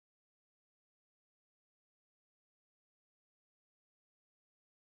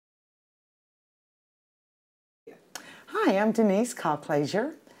Hi, I'm Denise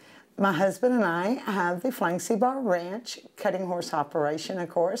Colclasure. My husband and I have the Flying Sea Bar Ranch cutting horse operation, of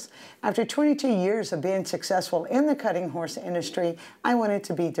course. After 22 years of being successful in the cutting horse industry, I wanted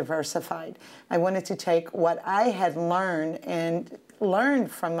to be diversified. I wanted to take what I had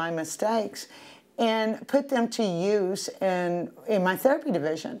learned from my mistakes and put them to use in my therapy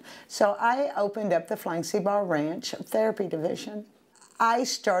division. So I opened up the Flying Sea Bar Ranch therapy division. I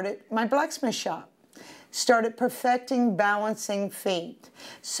started my blacksmith shop. Started perfecting balancing feet.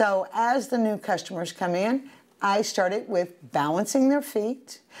 So as the new customers come in, I started with balancing their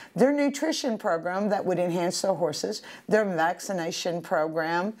feet, their nutrition program that would enhance their horses, their vaccination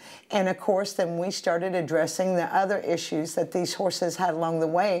program, and of course then we started addressing the other issues that these horses had along the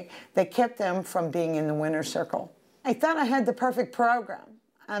way that kept them from being in the winner's circle. I thought I had the perfect program.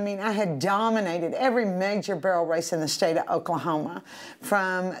 I mean, I had dominated every major barrel race in the state of Oklahoma,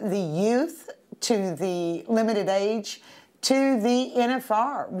 from the youth to the limited age, to the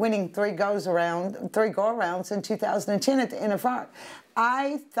NFR, winning three go-arounds in 2010 at the NFR.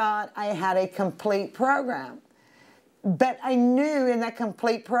 I thought I had a complete program, but I knew in that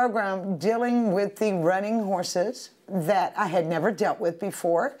complete program dealing with the running horses that I had never dealt with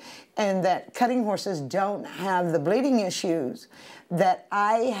before, and that cutting horses don't have the bleeding issues, that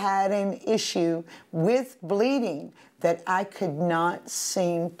I had an issue with bleeding that I could not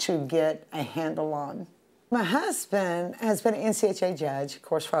seem to get a handle on. My husband has been an NCHA judge, of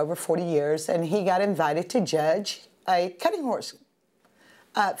course, for over 40 years, and he got invited to judge a cutting horse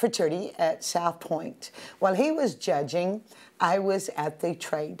fraternity at South Point. While he was judging, I was at the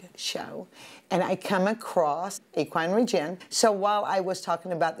trade show, and I come across Equine Regen. So while I was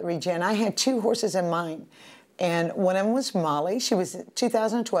talking about the Regen, I had two horses in mind. And one of them was Molly. She was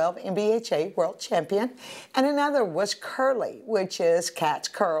 2012 NBHA World Champion. And another was Curly, which is Cat's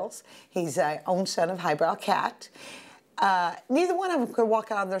Curls. He's an own son of Highbrow Cat. Neither one of them could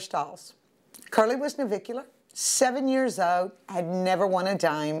walk out of their stalls. Curly was navicular, 7 years old, had never won a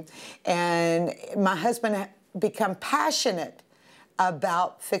dime. And my husband had become passionate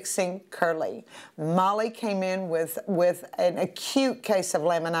about fixing Curly. Molly came in with an acute case of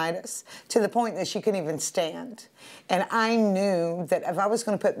laminitis to the point that she couldn't even stand. And I knew that if I was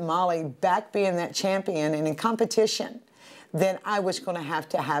going to put Molly back being that champion and in competition, then I was going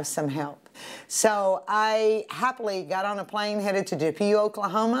to have some help. So I happily got on a plane, headed to Dupuis,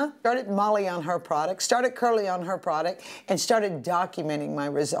 Oklahoma, started Molly on her product, started Curly on her product, and started documenting my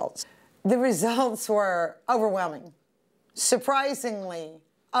results. The results were overwhelming. Surprisingly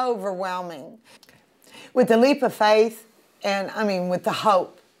overwhelming. With the leap of faith, and I mean with the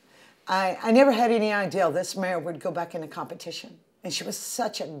hope, I never had any idea this mare would go back into competition. And she was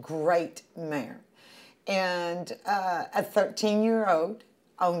such a great mare. And a 13-year-old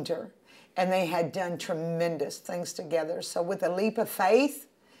owned her, and they had done tremendous things together. So with the leap of faith,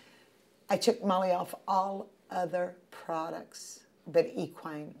 I took Molly off all other products but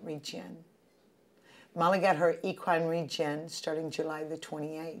Equine Regen. Molly got her Equine Regen starting July the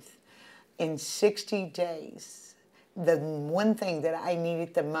 28th. In 60 days, the one thing that I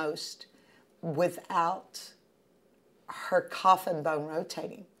needed the most without her coffin bone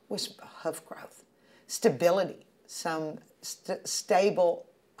rotating was hoof growth, stability, some stable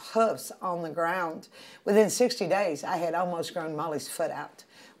hoofs on the ground. Within 60 days, I had almost grown Molly's foot out,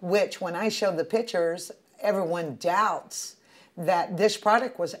 which when I showed the pictures, everyone doubts that this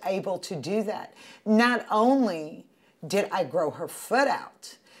product was able to do that. Not only did I grow her foot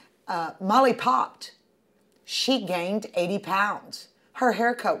out, Molly popped. She gained 80 pounds. Her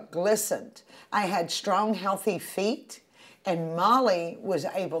hair coat glistened. I had strong, healthy feet, and Molly was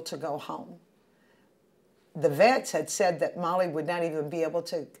able to go home. The vets had said that Molly would not even be able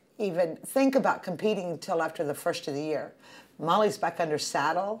to even think about competing until after the first of the year. Molly's back under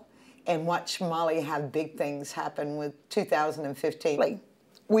saddle, and watch Molly have big things happen with 2015.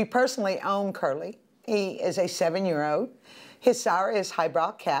 We personally own Curly. He is a 7-year-old. His sire is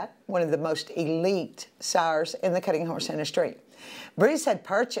Highbrow Cat, one of the most elite sires in the cutting horse industry. Breeze had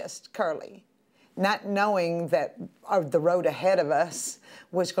purchased Curly, not knowing that the road ahead of us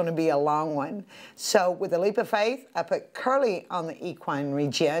was going to be a long one. So with a leap of faith, I put Curly on the Equine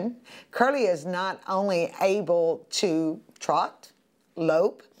Regen. Curly is not only able to trot,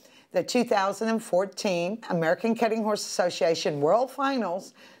 lope. The 2014 American Cutting Horse Association World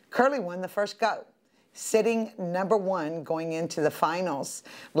Finals, Curly won the first go, sitting #1 going into the finals.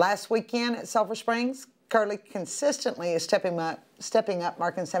 Last weekend at Sulphur Springs, Curly consistently is stepping up,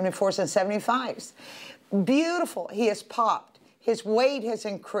 marking 74s and 75s. Beautiful. He has popped. His weight has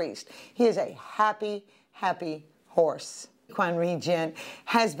increased. He is a happy, happy horse. Equine Regen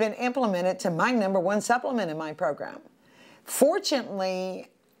has been implemented to my #1 supplement in my program. Fortunately,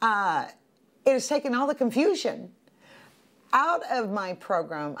 it has taken all the confusion out of my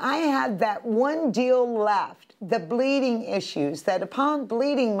program. I had that one deal left, the bleeding issues, that upon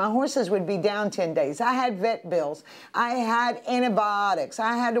bleeding, my horses would be down 10 days. I had vet bills. I had antibiotics.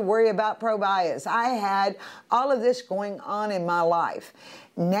 I had to worry about probiotics. I had all of this going on in my life.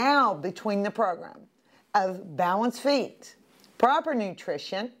 Now, between the program of balanced feed, proper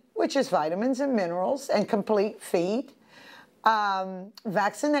nutrition, which is vitamins and minerals and complete feed,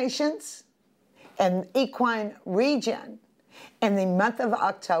 vaccinations, and Equine Regen, in the month of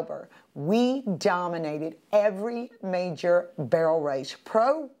October, we dominated every major barrel race,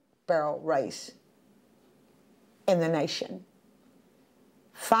 pro barrel race in the nation,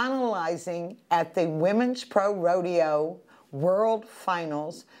 finalizing at the Women's Pro Rodeo World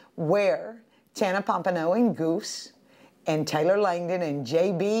Finals, where Tana Pompano and Goose and Taylor Langdon and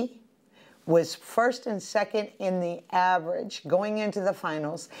JB was first and second in the average going into the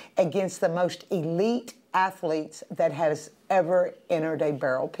finals against the most elite athletes that has ever entered a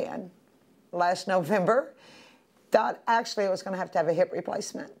barrel pen. Last November, thought actually I was going to have a hip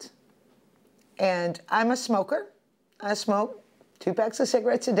replacement. And I'm a smoker. I smoke 2 packs of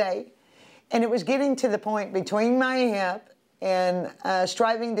cigarettes a day. And it was getting to the point between my hip and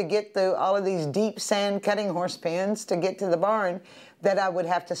striving to get through all of these deep sand cutting horse pens to get to the barn that I would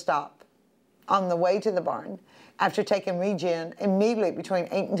have to stop on the way to the barn. After taking Regen, immediately between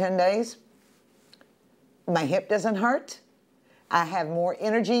 8 and 10 days, my hip doesn't hurt. I have more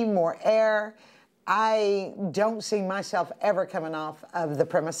energy, more air. I don't see myself ever coming off of the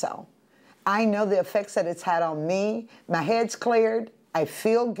PrimiCell. I know the effects that it's had on me. My head's cleared. I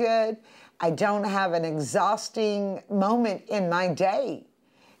feel good. I don't have an exhausting moment in my day.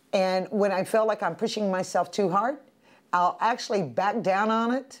 And when I feel like I'm pushing myself too hard, I'll actually back down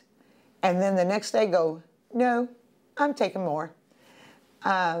on it. And then the next day go, no, I'm taking more.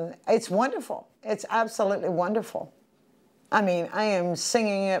 It's wonderful. It's absolutely wonderful. I mean, I am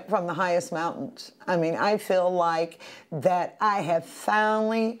singing it from the highest mountains. I mean, I feel like that I have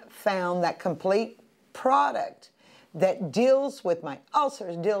finally found that complete product that deals with my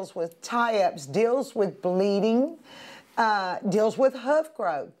ulcers, deals with tie-ups, deals with bleeding, deals with hoof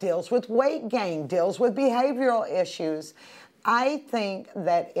growth, deals with weight gain, deals with behavioral issues. I think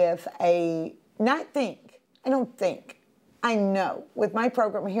that if I know with my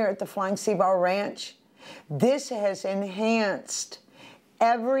program here at the Flying Seabar Ranch, this has enhanced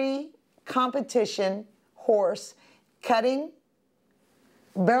every competition horse cutting,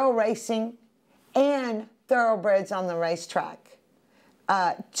 barrel racing, and thoroughbreds on the racetrack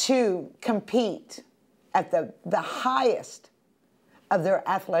to compete at the highest of their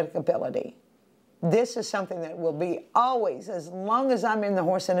athletic ability. This is something that will be always, as long as I'm in the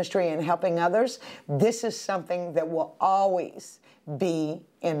horse industry and helping others, this is something that will always be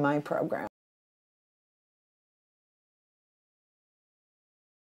in my program.